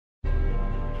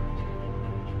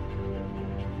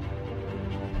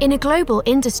In a global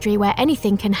industry where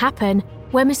anything can happen,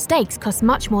 where mistakes cost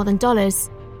much more than dollars,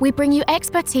 we bring you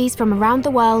expertise from around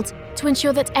the world to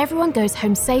ensure that everyone goes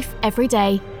home safe every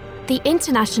day. The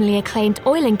internationally acclaimed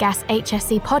Oil and Gas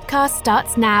HSE podcast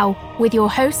starts now with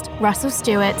your host, Russell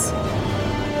Stewart.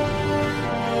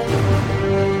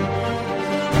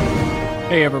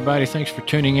 Hey everybody, thanks for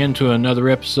tuning in to another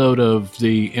episode of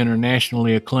the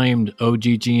internationally acclaimed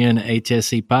OGGN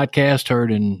HSE podcast,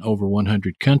 heard in over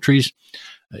 100 countries.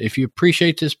 If you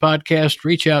appreciate this podcast,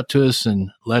 reach out to us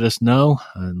and let us know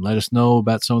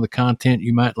about some of the content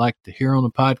you might like to hear on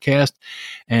the podcast,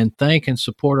 and thank and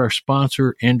support our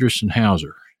sponsor, Endress &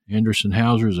 Hauser. Endress &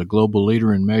 Hauser is a global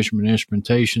leader in measurement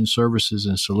instrumentation services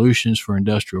and solutions for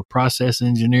industrial process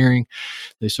engineering.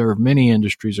 They serve many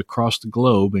industries across the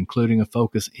globe, including a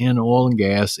focus in oil and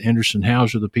gas. Endress &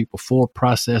 Hauser, the people for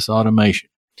process automation.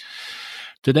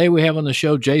 Today we have on the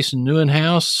show Jason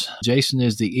Neuenhuis. Jason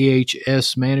is the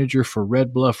EHS manager for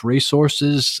Red Bluff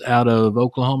Resources out of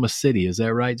Oklahoma City. Is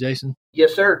that right, Jason?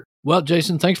 Yes, sir. Well,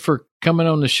 Jason, thanks for coming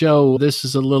on the show. This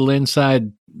is a little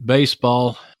inside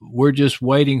baseball. We're just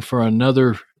waiting for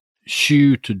another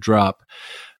shoe to drop.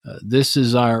 This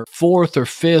is our fourth or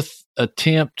fifth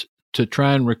attempt to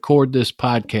try and record this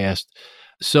podcast.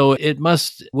 So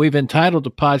we've entitled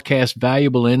the podcast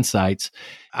Valuable Insights.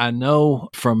 I know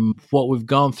from what we've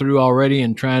gone through already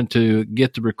and trying to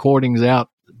get the recordings out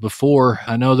before,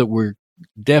 I know that we're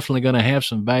definitely going to have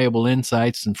some valuable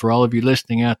insights. And for all of you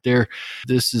listening out there,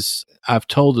 I've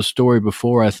told the story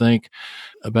before, I think,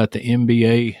 about the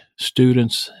MBA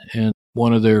students, and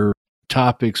one of their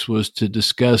topics was to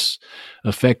discuss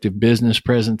effective business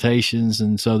presentations.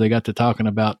 And so they got to talking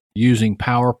about using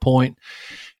PowerPoint.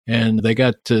 And they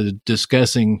got to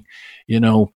discussing,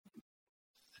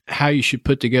 how you should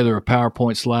put together a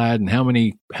PowerPoint slide and how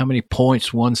many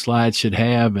points one slide should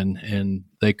have. And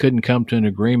they couldn't come to an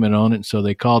agreement on it. So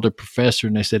they called a professor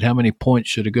and they said, how many points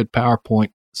should a good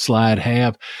PowerPoint slide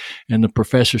have? And the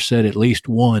professor said at least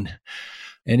one.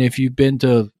 And if you've been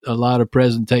to a lot of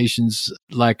presentations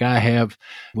like I have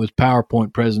with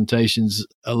PowerPoint presentations,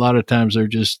 a lot of times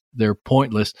they're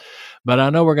pointless. But I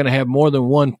know we're going to have more than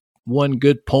one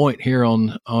good point here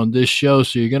on this show.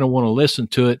 So you're going to want to listen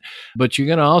to it, but you're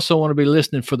going to also want to be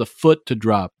listening for the foot to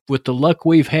drop. With the luck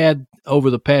we've had over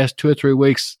the past 2 or 3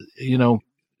 weeks,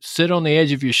 sit on the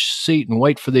edge of your seat and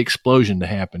wait for the explosion to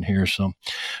happen here. So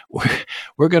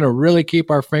we're going to really keep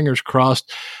our fingers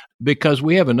crossed, because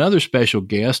we have another special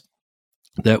guest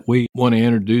that we want to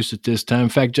introduce at this time. In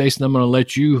fact, Jason, I'm going to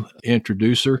let you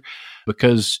introduce her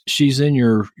because she's in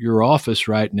your office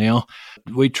right now.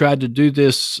 We tried to do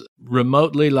this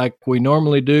remotely like we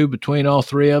normally do between all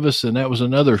three of us, and that was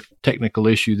another technical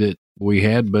issue that we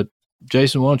had. But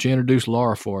Jason, why don't you introduce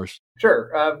Laura for us?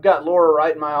 Sure. I've got Laura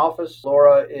right in my office.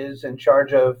 Laura is in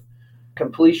charge of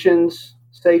completions,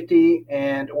 safety,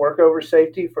 and workover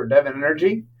safety for Devon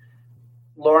Energy.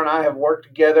 Laura and I have worked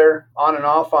together on and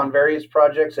off on various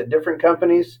projects at different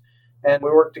companies, and we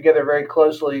worked together very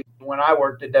closely when I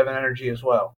worked at Devon Energy as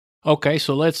well. Okay,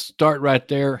 so let's start right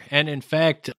there. And in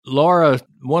fact, Laura,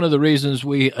 one of the reasons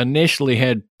we initially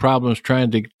had problems trying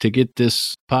to get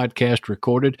this podcast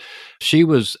recorded, she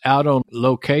was out on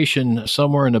location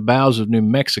somewhere in the bowels of New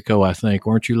Mexico, I think,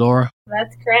 weren't you, Laura?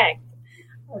 That's correct.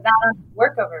 I was out on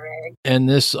workover rig.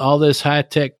 And all this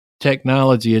high-tech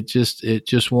technology, it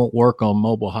just won't work on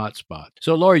mobile hotspot.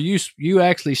 So Laura, you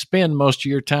actually spend most of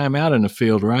your time out in the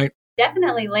field, right?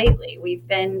 Definitely lately. We've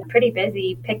been pretty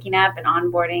busy picking up and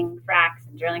onboarding fracs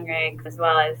and drilling rigs, as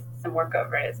well as some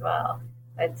workover as well.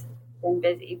 It's been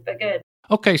busy, but good.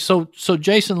 Okay, so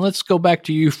Jason, let's go back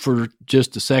to you for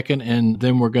just a second, and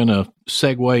then we're going to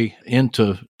segue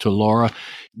into Laura.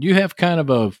 You have kind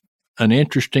of an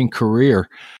interesting career.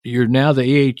 You're now the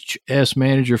EHS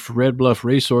manager for Red Bluff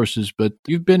Resources, but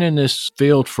you've been in this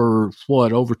field for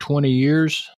over 20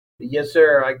 years? Yes,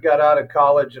 sir. I got out of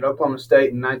college at Oklahoma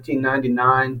State in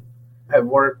 1999. Have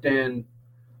worked in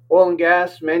oil and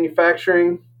gas,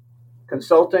 manufacturing,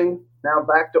 consulting, now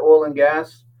back to oil and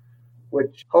gas,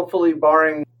 which hopefully,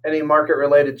 barring any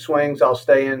market-related swings, I'll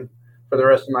stay in for the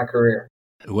rest of my career.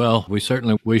 Well, we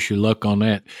certainly wish you luck on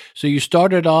that. So you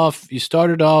started off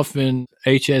in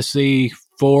HSE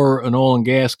for an oil and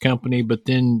gas company, but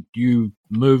then you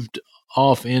moved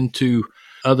off into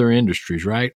other industries,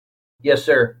 right? Yes,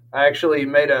 sir. I actually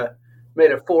made a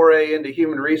foray into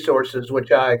human resources,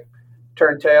 which I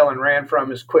turned tail and ran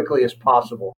from as quickly as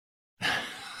possible.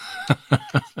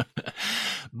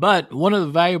 But one of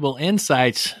the valuable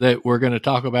insights that we're going to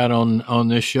talk about on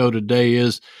this show today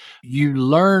is you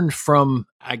learned from,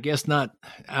 I guess not,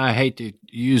 I hate to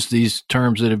use these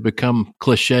terms that have become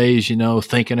cliches,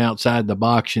 thinking outside the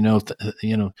box,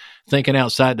 thinking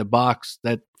outside the box,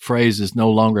 that phrase is no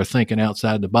longer thinking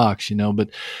outside the box, but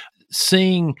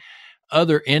seeing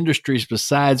other industries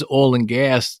besides oil and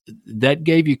gas, that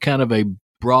gave you kind of a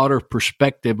broader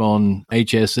perspective on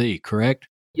HSE, correct?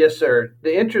 Yes, sir.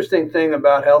 The interesting thing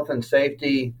about health and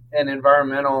safety and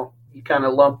environmental, you kind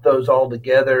of lump those all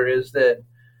together, is that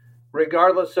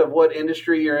regardless of what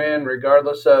industry you're in,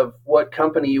 regardless of what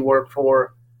company you work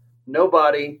for,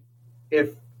 nobody, if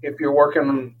you're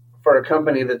working for a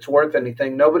company that's worth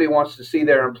anything, nobody wants to see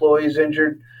their employees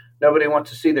injured. Nobody wants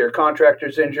to see their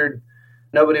contractors injured.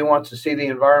 Nobody wants to see the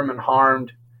environment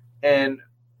harmed. And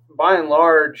by and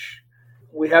large,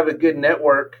 we have a good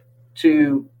network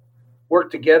to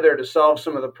work together to solve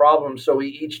some of the problems so we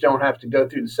each don't have to go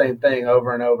through the same thing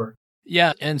over and over.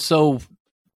 Yeah. And so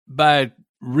by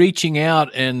reaching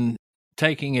out and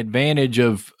taking advantage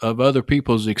of other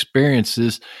people's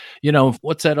experiences,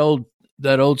 what's that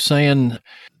old saying?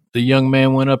 The young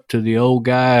man went up to the old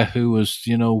guy who was,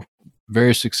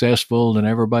 very successful and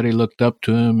everybody looked up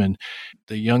to him. And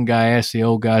the young guy asked the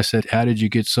old guy, said, how did you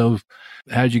get so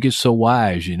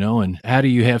wise, and how do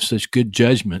you have such good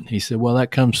judgment? He said, well, that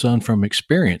comes, son, from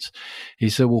experience. He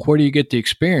said, well, where do you get the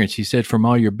experience? He said, from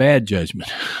all your bad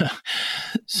judgment.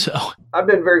 So I've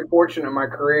been very fortunate in my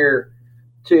career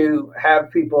to have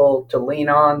people to lean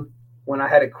on when I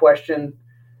had a question.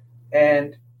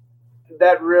 And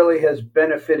that really has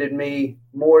benefited me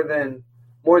more than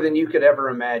you could ever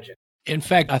imagine. In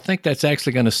fact, I think that's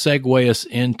actually going to segue us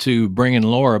into bringing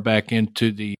Laura back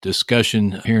into the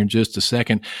discussion here in just a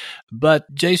second.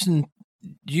 But Jason,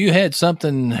 you had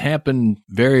something happen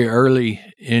very early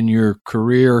in your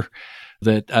career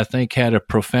that I think had a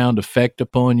profound effect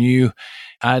upon you.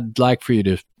 I'd like for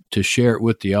you to share it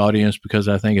with the audience because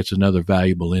I think it's another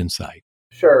valuable insight.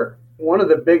 Sure. One of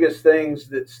the biggest things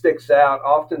that sticks out,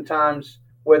 oftentimes,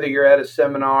 whether you're at a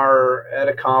seminar or at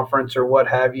a conference or what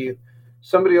have you,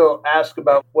 somebody will ask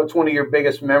about what's one of your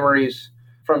biggest memories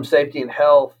from safety and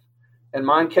health. And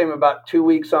mine came about 2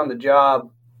 weeks on the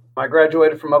job. I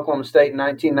graduated from Oklahoma State in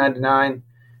 1999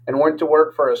 and went to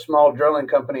work for a small drilling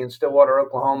company in Stillwater,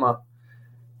 Oklahoma.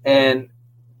 And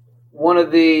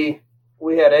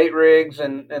we had 8 rigs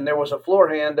and there was a floor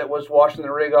hand that was washing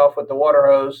the rig off with the water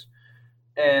hose.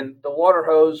 And the water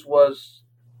hose was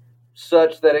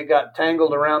such that it got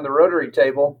tangled around the rotary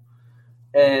table.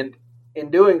 And in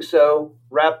doing so,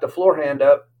 wrapped the floor hand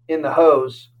up in the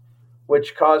hose,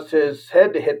 which caused his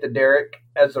head to hit the derrick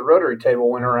as the rotary table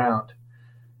went around.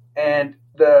 And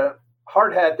the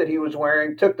hard hat that he was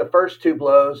wearing took the first 2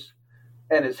 blows,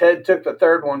 and his head took the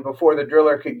third one before the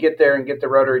driller could get there and get the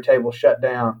rotary table shut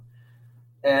down.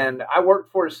 And I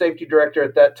worked for the safety director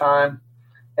at that time,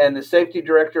 and the safety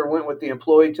director went with the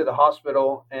employee to the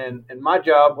hospital, and my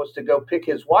job was to go pick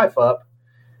his wife up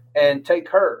and take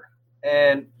her.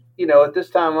 And at this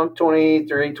time, I'm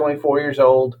 23, 24 years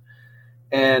old,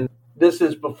 and this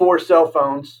is before cell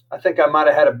phones. I think I might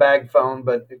have had a bag phone,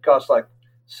 but it cost like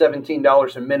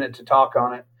 $17 a minute to talk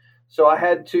on it. So I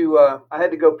had to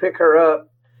go pick her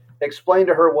up, explain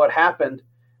to her what happened,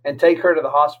 and take her to the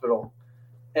hospital.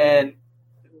 And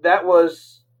that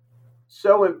was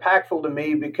so impactful to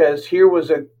me because here was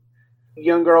a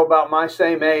young girl about my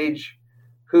same age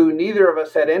who neither of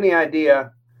us had any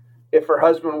idea if her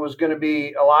husband was going to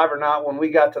be alive or not when we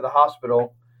got to the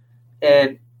hospital.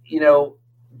 And,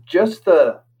 just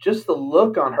the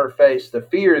look on her face, the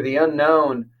fear, the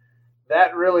unknown,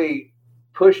 that really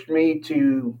pushed me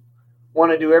to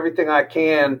want to do everything I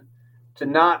can to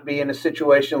not be in a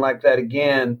situation like that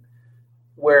again,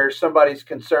 where somebody's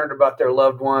concerned about their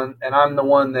loved one and I'm the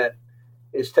one that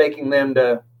is taking them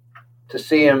to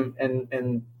see him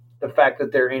and the fact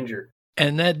that they're injured.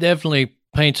 And that definitely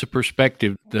paints a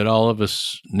perspective that all of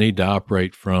us need to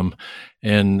operate from.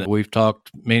 And we've talked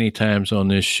many times on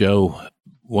this show,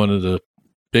 one of the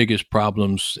biggest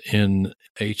problems in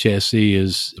HSE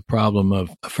is the problem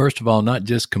of, first of all, not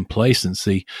just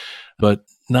complacency, but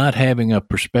not having a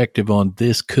perspective on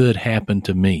this could happen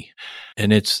to me.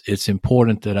 And it's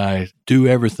important that I do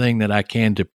everything that I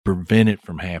can to prevent it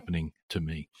from happening to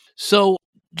me. So,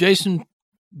 Jason,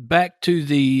 back to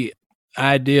the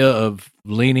idea of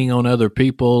leaning on other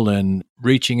people and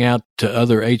reaching out to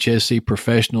other HSE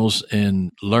professionals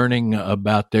and learning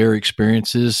about their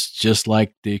experiences, just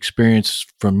like the experience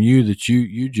from you that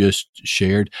you just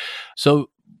shared. So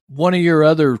one of your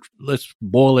other, let's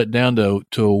boil it down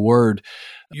to a word,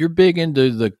 you're big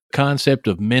into the concept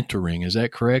of mentoring. Is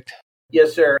that correct?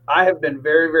 Yes, sir. I have been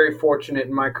very, very fortunate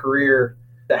in my career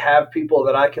to have people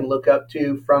that I can look up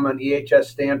to from an EHS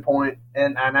standpoint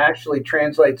and actually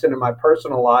translates into my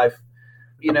personal life.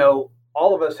 You know,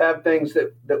 all of us have things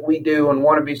that we do and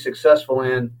want to be successful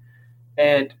in.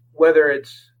 And whether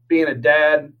it's being a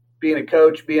dad, being a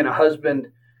coach, being a husband,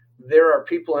 there are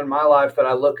people in my life that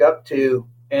I look up to.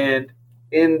 And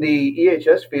in the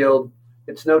EHS field,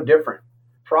 it's no different.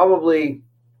 Probably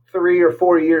 3 or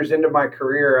 4 years into my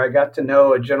career, I got to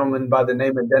know a gentleman by the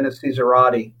name of Dennis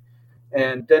Cesarati.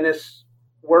 And Dennis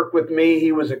worked with me.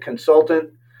 He was a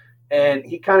consultant, and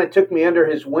he kind of took me under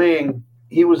his wing.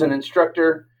 He was an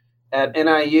instructor at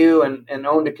NIU and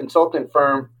owned a consulting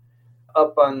firm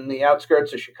up on the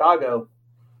outskirts of Chicago.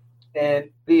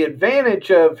 And the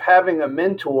advantage of having a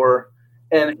mentor,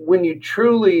 and when you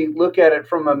truly look at it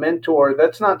from a mentor,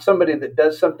 that's not somebody that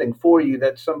does something for you,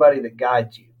 that's somebody that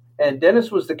guides you. And Dennis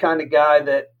was the kind of guy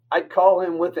that I'd call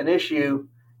him with an issue,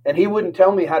 and he wouldn't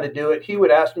tell me how to do it. He would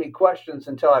ask me questions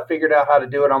until I figured out how to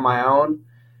do it on my own.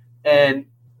 And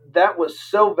that was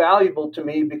so valuable to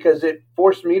me because it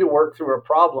forced me to work through a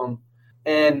problem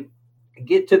and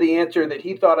get to the answer that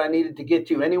he thought I needed to get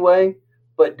to anyway,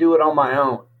 but do it on my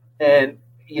own. And,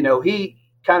 you know, he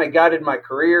kind of guided my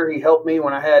career. He helped me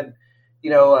when I had,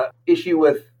 an issue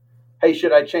with, hey,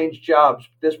 should I change jobs?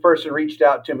 This person reached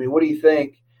out to me. What do you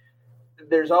think?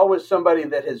 There's always somebody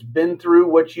that has been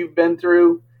through what you've been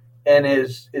through and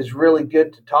is really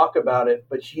good to talk about it,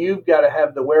 but you've got to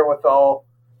have the wherewithal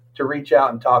to reach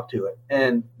out and talk to it.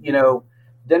 And,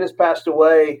 Dennis passed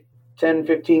away 10,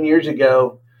 15 years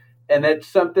ago, and that's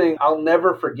something I'll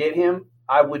never forget him.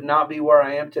 I would not be where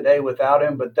I am today without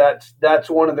him, but that's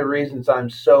one of the reasons I'm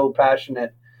so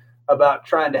passionate about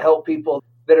trying to help people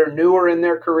that are newer in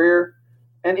their career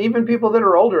and even people that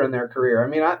are older in their career. I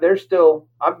mean,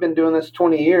 I've been doing this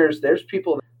 20 years. There's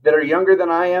people that are younger than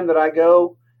I am that I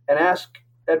go and ask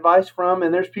advice from,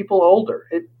 and there's people older.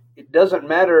 It doesn't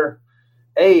matter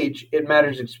age, it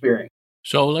matters experience.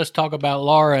 So let's talk about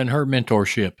Laura and her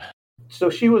mentorship. So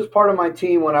she was part of my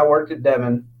team when I worked at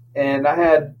Devon, and I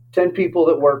had 10 people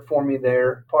that worked for me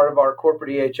there, part of our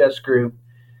corporate EHS group.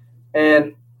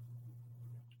 And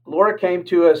Laura came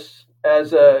to us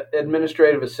as an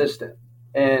administrative assistant,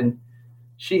 and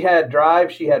she had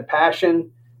drive, she had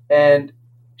passion, and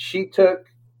she took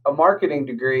a marketing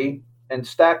degree and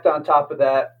stacked on top of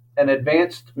that an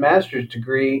advanced master's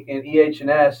degree in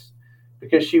EH&S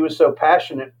because she was so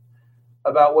passionate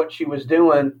about what she was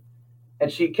doing.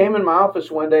 And she came in my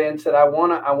office one day and said, I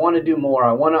want to do more.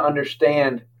 I want to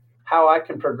understand how I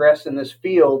can progress in this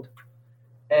field,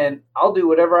 and I'll do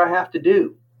whatever I have to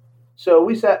do. So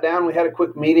we sat down, we had a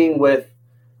quick meeting with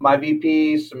my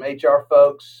VPs, some HR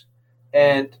folks,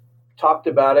 and talked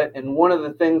about it. And one of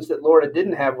the things that Laura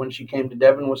didn't have when she came to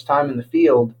Devon was time in the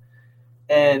field.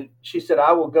 And she said,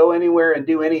 I will go anywhere and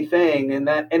do anything. And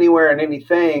that anywhere and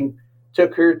anything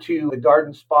took her to the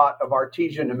garden spot of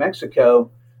Artesia, New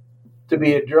Mexico, to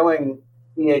be a drilling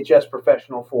EHS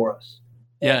professional for us.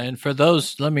 Yeah, and for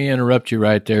those, let me interrupt you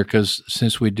right there, because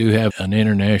since we do have an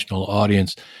international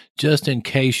audience, just in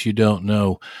case you don't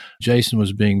know, Jason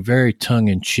was being very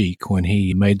tongue-in-cheek when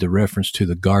he made the reference to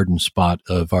the garden spot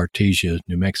of Artesia,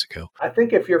 New Mexico. I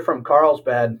think if you're from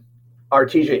Carlsbad,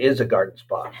 Artesia is a garden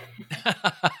spot.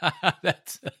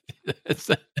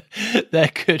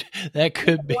 that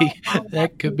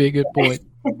could be a good point.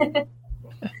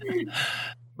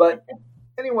 But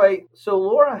anyway, so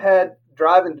Laura had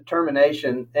drive and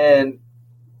determination, and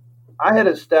I had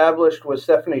established with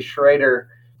Stephanie Schrader,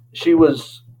 she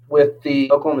was with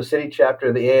the Oklahoma City chapter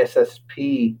of the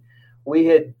ASSP, we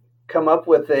had come up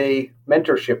with a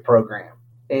mentorship program.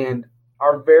 And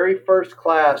our very first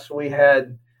class, we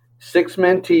had 6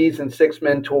 mentees and 6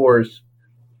 mentors.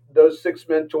 Those 6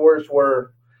 mentors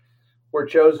were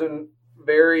chosen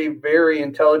very, very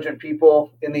intelligent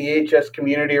people in the EHS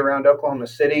community around Oklahoma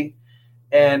City.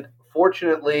 And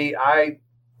fortunately, I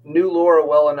knew Laura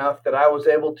well enough that I was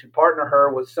able to partner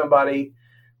her with somebody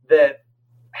that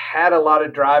had a lot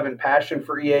of drive and passion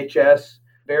for EHS,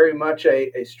 very much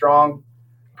a strong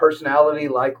personality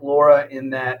like Laura,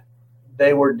 in that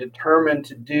they were determined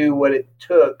to do what it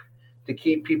took to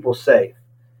keep people safe.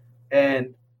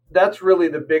 And that's really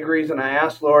the big reason I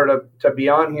asked Laura to be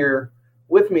on here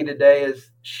with me today, is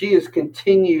she has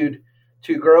continued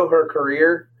to grow her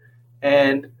career,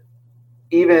 and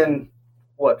even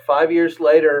 5 years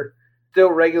later,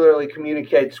 still regularly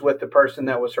communicates with the person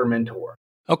that was her mentor.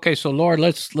 Okay, so Laura,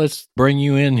 let's bring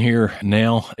you in here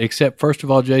now. Except, first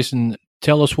of all, Jason,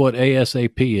 tell us what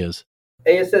ASAP is.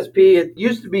 ASSP, it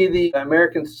used to be the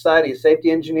American Society of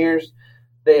Safety Engineers.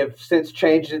 They have since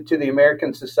changed it to the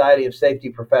American Society of Safety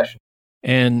Professionals.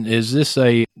 And is this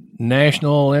a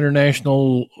national,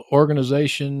 international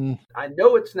organization? I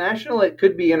know it's national. It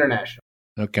could be international.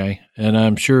 Okay. And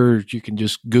I'm sure you can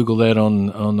just Google that on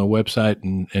the website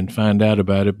and find out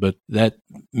about it. But that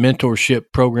mentorship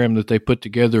program that they put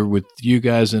together with you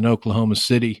guys in Oklahoma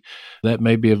City, that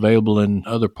may be available in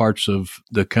other parts of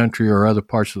the country or other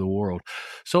parts of the world.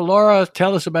 So, Laura,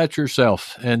 tell us about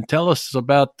yourself and tell us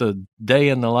about the day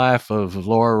in the life of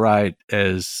Laura Wright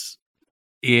as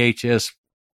EHS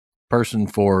person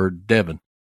for Devon.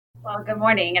 Well, good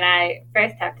morning. And I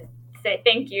first have to say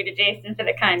thank you to Jason for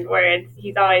the kind words.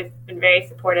 He's always been very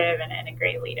supportive and a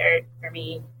great leader for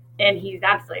me. And he's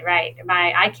absolutely right.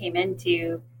 I came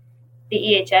into the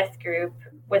EHS group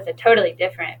with a totally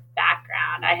different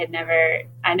background. I had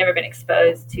never been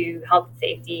exposed to health and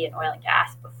safety and oil and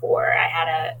gas before. I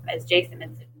had as Jason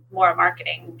mentioned, more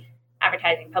marketing,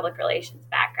 advertising, public relations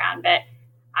background. But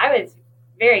I was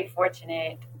very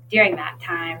fortunate during that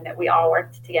time that we all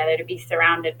worked together to be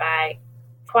surrounded by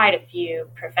quite a few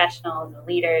professionals and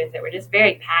leaders that were just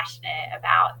very passionate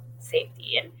about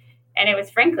safety. And it was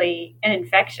frankly an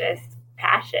infectious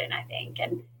passion, I think,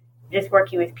 and just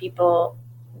working with people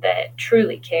that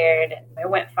truly cared and it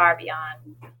went far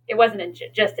beyond. It wasn't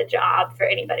just a job for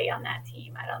anybody on that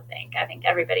team, I don't think. I think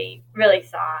everybody really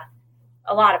saw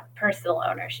a lot of personal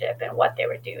ownership in what they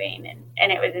were doing,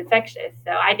 and it was infectious.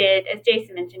 So I did, as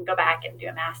Jason mentioned, go back and do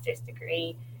a master's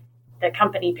degree. The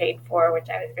company paid for, which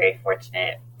I was very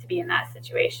fortunate to be in that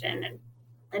situation,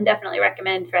 and definitely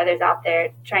recommend for others out there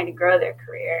trying to grow their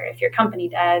career. If your company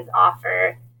does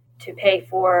offer to pay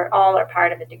for all or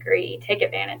part of a degree, take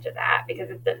advantage of that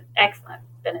because it's an excellent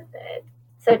benefit.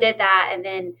 So did that, and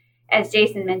then, as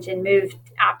Jason mentioned, moved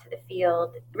out to the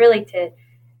field, really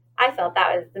I felt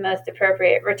that was the most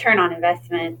appropriate return on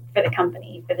investment for the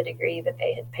company, for the degree that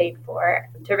they had paid for,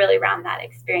 to really round that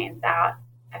experience out.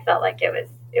 I felt like it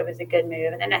was a good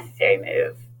move and a necessary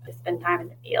move to spend time in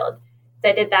the field. So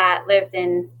I did that, lived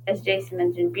in, as Jason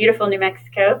mentioned, beautiful New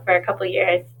Mexico for a couple of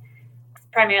years,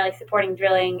 primarily supporting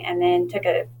drilling, and then took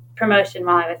a promotion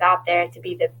while I was out there to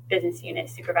be the business unit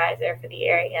supervisor for the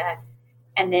area.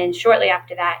 And then shortly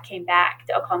after that, came back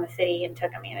to Oklahoma City and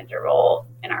took a manager role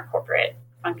in our corporate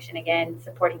function again,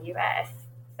 supporting U.S.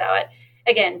 So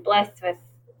again, blessed with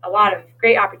a lot of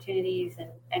great opportunities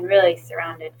and really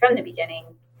surrounded from the beginning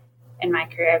in my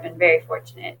career. I've been very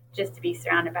fortunate just to be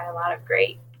surrounded by a lot of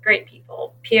great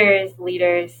people, peers,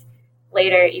 leaders,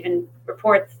 later even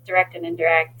reports, direct and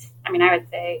indirect. I mean, I would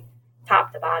say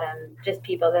top to bottom, just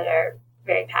people that are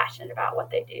very passionate about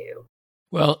what they do.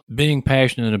 Well, being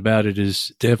passionate about it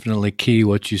is definitely key.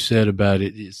 What you said about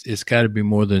it, it's got to be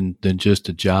more than just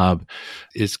a job.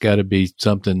 It's got to be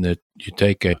something that you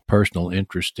take a personal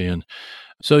interest in.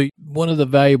 So one of the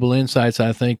valuable insights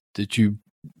I think that you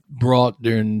brought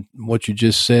during what you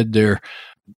just said there,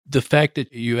 the fact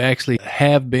that you actually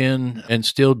have been and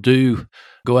still do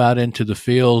go out into the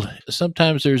field.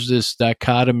 Sometimes there's this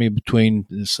dichotomy between,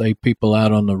 say, people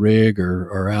out on the rig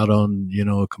or out on,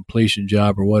 a completion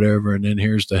job or whatever, and then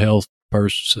here's the health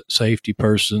person, safety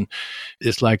person.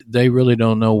 It's like they really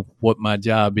don't know what my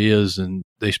job is, and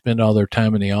they spend all their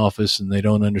time in the office and they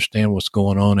don't understand what's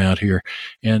going on out here.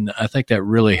 And I think that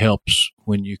really helps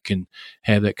when you can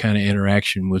have that kind of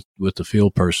interaction with the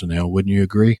field personnel. Wouldn't you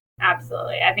agree?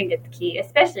 Absolutely. I think it's key,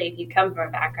 especially if you come from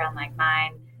a background like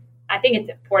mine. I think it's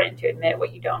important to admit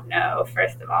what you don't know,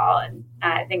 first of all. And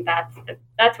I think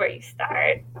that's where you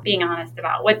start, being honest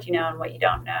about what you know and what you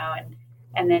don't know.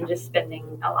 And then just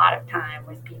spending a lot of time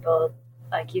with people,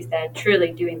 like you said,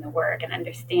 truly doing the work and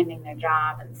understanding their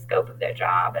job and the scope of their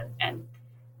job. And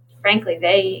frankly,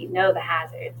 they know the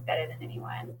hazards better than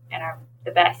anyone and are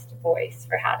the best voice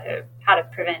for how to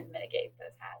prevent and mitigate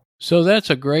those hazards. So that's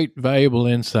a great, valuable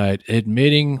insight,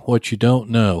 admitting what you don't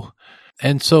know.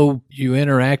 And so you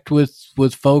interact with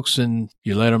folks and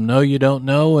you let them know you don't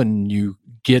know and you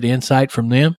get insight from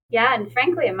them? Yeah, and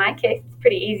frankly, in my case, it's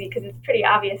pretty easy because it's pretty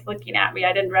obvious looking at me.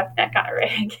 I didn't roughneck on a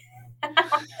rig.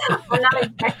 I'm not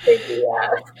exactly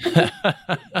the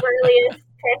earliest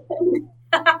person.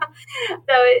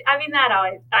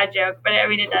 I joke, but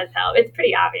it does help. It's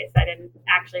pretty obvious I didn't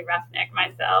actually roughneck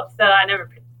myself. So I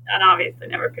obviously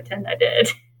never pretend I did.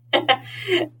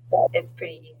 So it's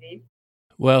pretty easy.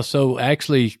 Well, so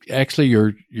actually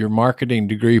your marketing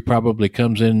degree probably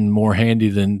comes in more handy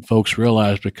than folks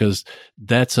realize, because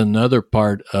that's another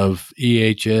part of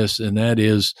EHS, and that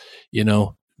is,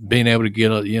 being able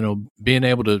to being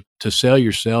able to sell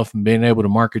yourself and being able to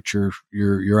market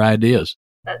your ideas.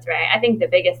 That's right. I think the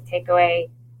biggest takeaway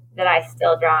that I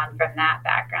still draw on from that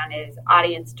background is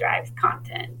audience drives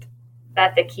content.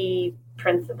 That's a key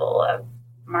principle of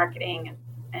marketing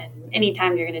and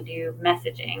anytime you're going to do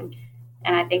messaging.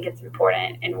 And I think it's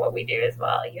important in what we do as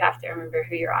well. You have to remember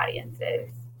who your audience is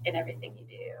in everything you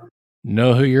do.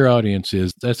 Know who your audience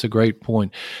is. That's a great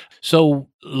point. So,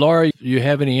 Laura, you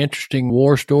have any interesting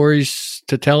war stories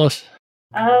to tell us?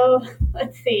 Oh,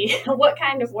 let's see. What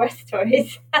kind of war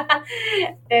stories?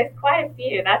 There's quite a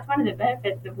few. That's one of the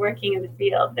benefits of working in the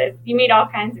field. You meet all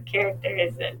kinds of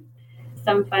characters, and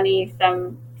some funny,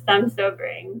 some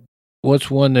sobering. What's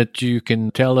one that you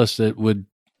can tell us that would,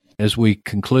 as we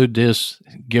conclude this,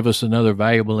 give us another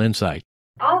valuable insight?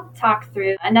 I'll talk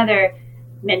through another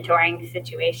mentoring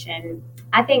situation.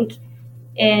 I think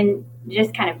in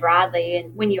just kind of broadly,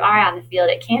 and when you are out in the field,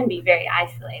 it can be very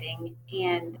isolating,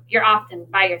 and you're often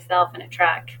by yourself in a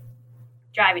truck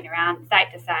driving around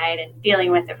site to site and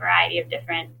dealing with a variety of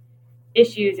different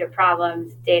issues or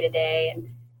problems day to day. And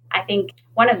I think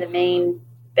one of the main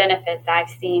benefits I've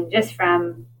seen just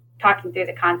from talking through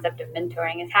the concept of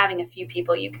mentoring is having a few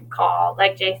people you can call.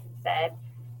 Like Jason said,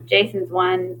 Jason's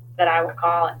one that I will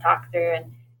call and talk through.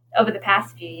 And over the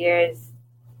past few years,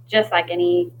 just like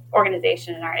any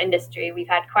organization in our industry, we've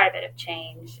had quite a bit of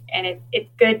change. And it's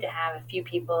good to have a few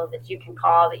people that you can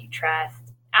call that you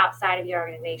trust outside of your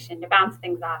organization to bounce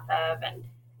things off of and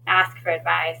ask for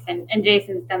advice. And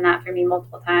Jason's done that for me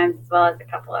multiple times, as well as a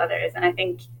couple others. And I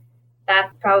think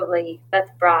that's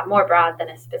broad, more broad than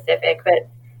a specific, but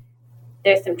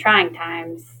there's some trying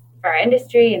times for our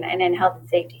industry and in health and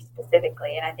safety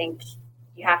specifically. And I think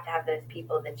you have to have those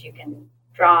people that you can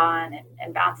draw on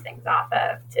and bounce things off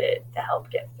of to help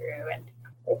get through. And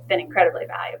it's been incredibly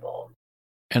valuable.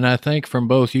 And I think from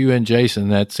both you and Jason,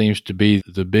 that seems to be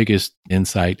the biggest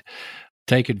insight.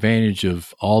 Take advantage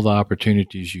of all the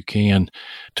opportunities you can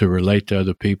to relate to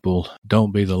other people.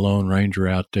 Don't be the Lone Ranger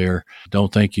out there.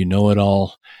 Don't think you know it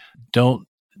all. Don't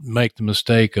make the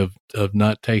mistake of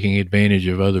not taking advantage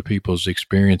of other people's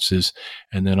experiences,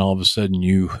 and then all of a sudden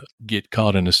you get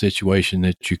caught in a situation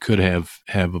that you could have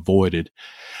avoided.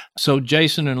 So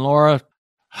Jason and Laura,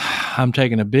 I'm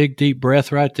taking a big, deep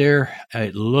breath right there.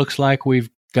 It looks like we've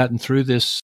gotten through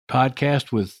this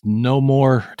podcast with no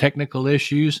more technical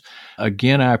issues.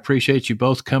 Again, I appreciate you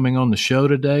both coming on the show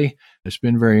today. It's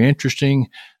been very interesting.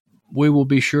 We will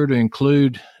be sure to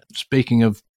include, speaking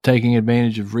of taking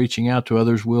advantage of reaching out to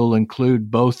others, we'll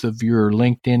include both of your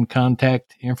LinkedIn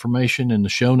contact information in the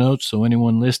show notes so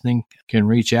anyone listening can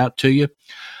reach out to you.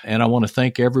 And I want to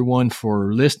thank everyone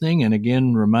for listening. And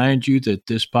again, remind you that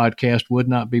this podcast would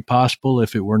not be possible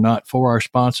if it were not for our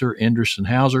sponsor, Endress &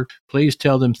 Hauser. Please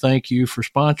tell them thank you for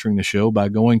sponsoring the show by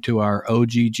going to our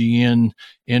OGGN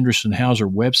Endress & Hauser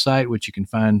website, which you can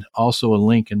find also a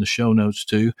link in the show notes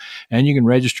to. And you can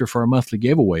register for a monthly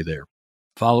giveaway there.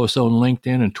 Follow us on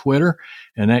LinkedIn and Twitter,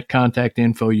 and that contact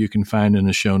info you can find in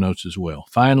the show notes as well.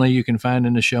 Finally, you can find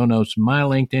in the show notes my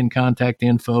LinkedIn contact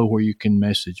info where you can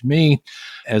message me.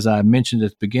 As I mentioned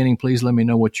at the beginning, please let me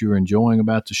know what you're enjoying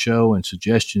about the show and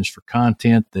suggestions for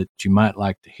content that you might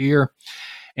like to hear.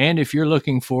 And if you're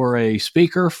looking for a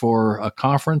speaker for a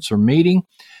conference or meeting,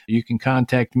 you can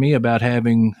contact me about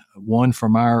having one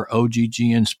from our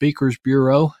OGGN Speakers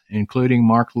Bureau, including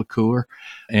Mark LaCour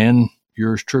and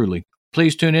yours truly.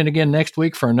 Please tune in again next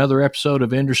week for another episode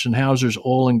of Endress & Hauser's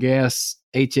Oil and Gas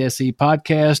HSE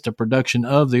podcast, a production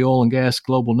of the Oil and Gas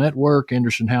Global Network.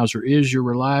 Endress & Hauser is your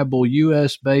reliable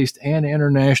U.S.-based and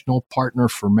international partner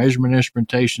for measurement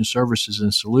instrumentation services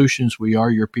and solutions. We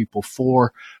are your people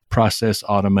for process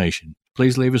automation.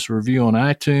 Please leave us a review on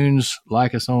iTunes,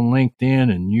 like us on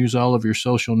LinkedIn, and use all of your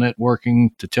social networking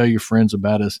to tell your friends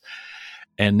about us.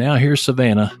 And now here's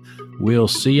Savannah. We'll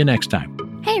see you next time.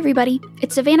 Hey everybody,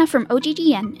 it's Savannah from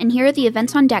OGGN, and here are the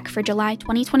events on deck for July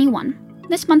 2021.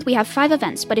 This month we have 5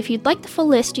 events, but if you'd like the full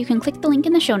list, you can click the link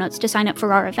in the show notes to sign up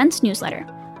for our events newsletter.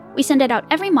 We send it out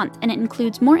every month, and it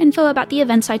includes more info about the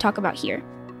events I talk about here.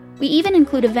 We even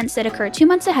include events that occur 2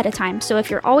 months ahead of time, so if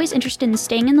you're always interested in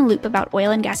staying in the loop about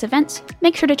oil and gas events,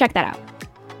 make sure to check that out.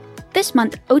 This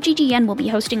month, OGGN will be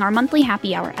hosting our monthly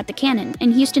happy hour at the Cannon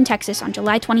in Houston, Texas on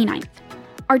July 29th.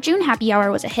 Our June happy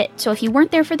hour was a hit, so if you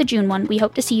weren't there for the June one, we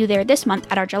hope to see you there this month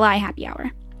at our July happy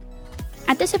hour.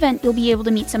 At this event, you'll be able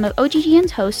to meet some of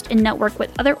OGGN's hosts and network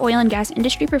with other oil and gas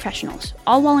industry professionals,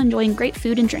 all while enjoying great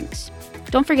food and drinks.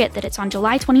 Don't forget that it's on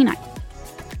July 29th.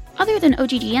 Other than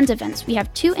OGGN's events, we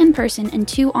have 2 in-person and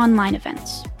 2 online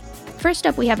events. First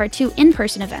up, we have our 2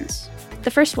 in-person events.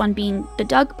 The first one being the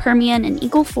Doug, Permian, and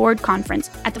Eagle Ford Conference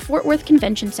at the Fort Worth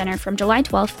Convention Center from July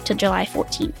 12th to July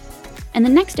 14th. And the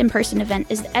next in-person event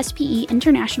is the SPE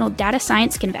International Data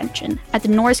Science Convention at the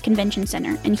Norris Convention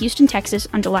Center in Houston, Texas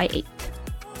on July 8th.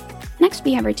 Next,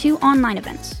 we have our 2 online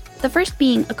events. The first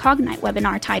being a Cognite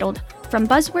webinar titled From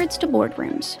buzzwords to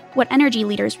boardrooms, what energy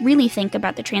leaders really think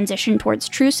about the transition towards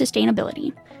true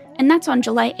sustainability. And that's on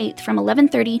July 8th from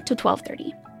 11:30 to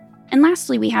 12:30. And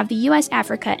lastly, we have the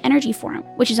US-Africa Energy Forum,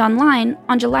 which is online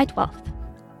on July 12th.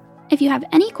 If you have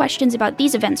any questions about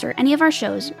these events or any of our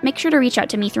shows, make sure to reach out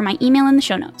to me through my email in the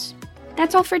show notes.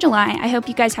 That's all for July. I hope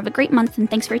you guys have a great month, and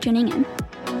thanks for tuning in.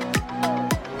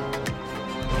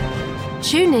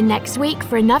 Tune in next week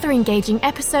for another engaging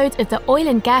episode of the Oil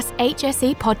and Gas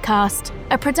HSE podcast,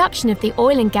 a production of the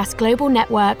Oil and Gas Global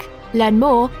Network. Learn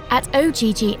more at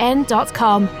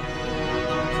oggn.com.